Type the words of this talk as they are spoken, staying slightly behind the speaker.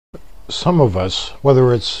Some of us,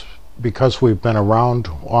 whether it's because we've been around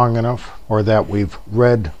long enough or that we've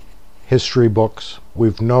read history books,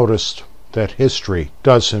 we've noticed that history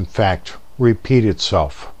does in fact repeat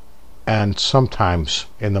itself, and sometimes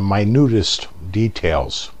in the minutest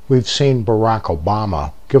details. We've seen Barack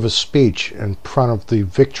Obama give a speech in front of the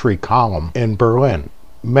Victory Column in Berlin.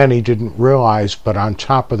 Many didn't realize, but on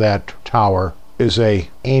top of that tower is an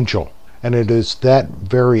angel, and it is that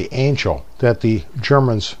very angel that the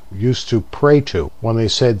Germans used to pray to when they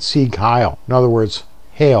said Sieg Heil. In other words,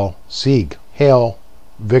 hail Sieg, hail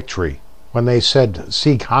victory. When they said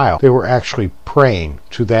Sieg Heil, they were actually praying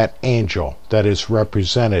to that angel that is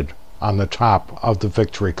represented on the top of the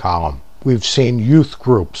Victory Column. We've seen youth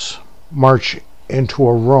groups march into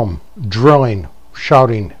a room, drilling,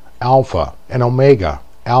 shouting Alpha and Omega,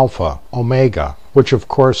 Alpha, Omega, which of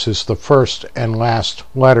course is the first and last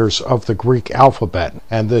letters of the Greek alphabet.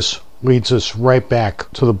 And this leads us right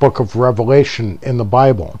back to the book of Revelation in the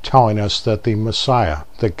Bible, telling us that the Messiah,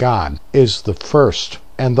 the God, is the first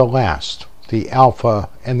and the last, the Alpha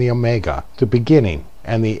and the Omega, the beginning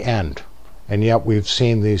and the end. And yet we've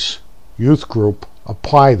seen this youth group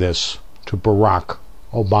apply this to Barack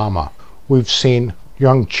Obama. We've seen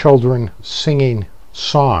young children singing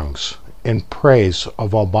songs in praise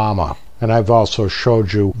of Obama. And I've also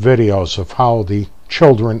showed you videos of how the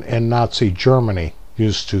children in Nazi Germany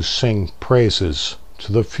used to sing praises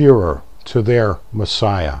to the Führer, to their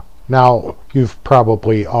Messiah. Now, you've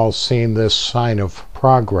probably all seen this sign of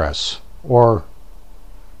progress, or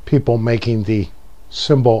people making the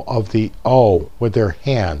symbol of the O with their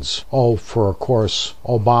hands. O for, of course,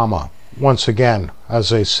 Obama. Once again,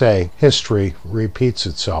 as I say, history repeats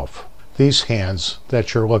itself. These hands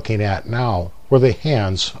that you're looking at now were the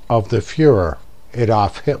hands of the Führer,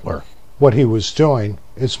 Adolf Hitler. What he was doing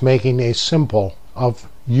is making a symbol of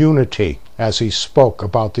unity as he spoke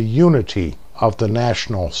about the unity of the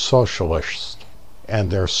National Socialists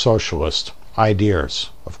and their socialist ideas.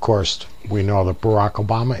 Of course, we know that Barack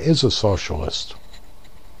Obama is a socialist,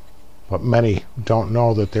 but many don't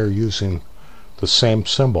know that they're using the same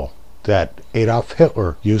symbol that Adolf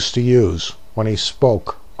Hitler used to use when he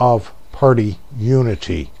spoke of party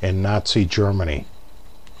unity in Nazi Germany.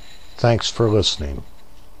 Thanks for listening.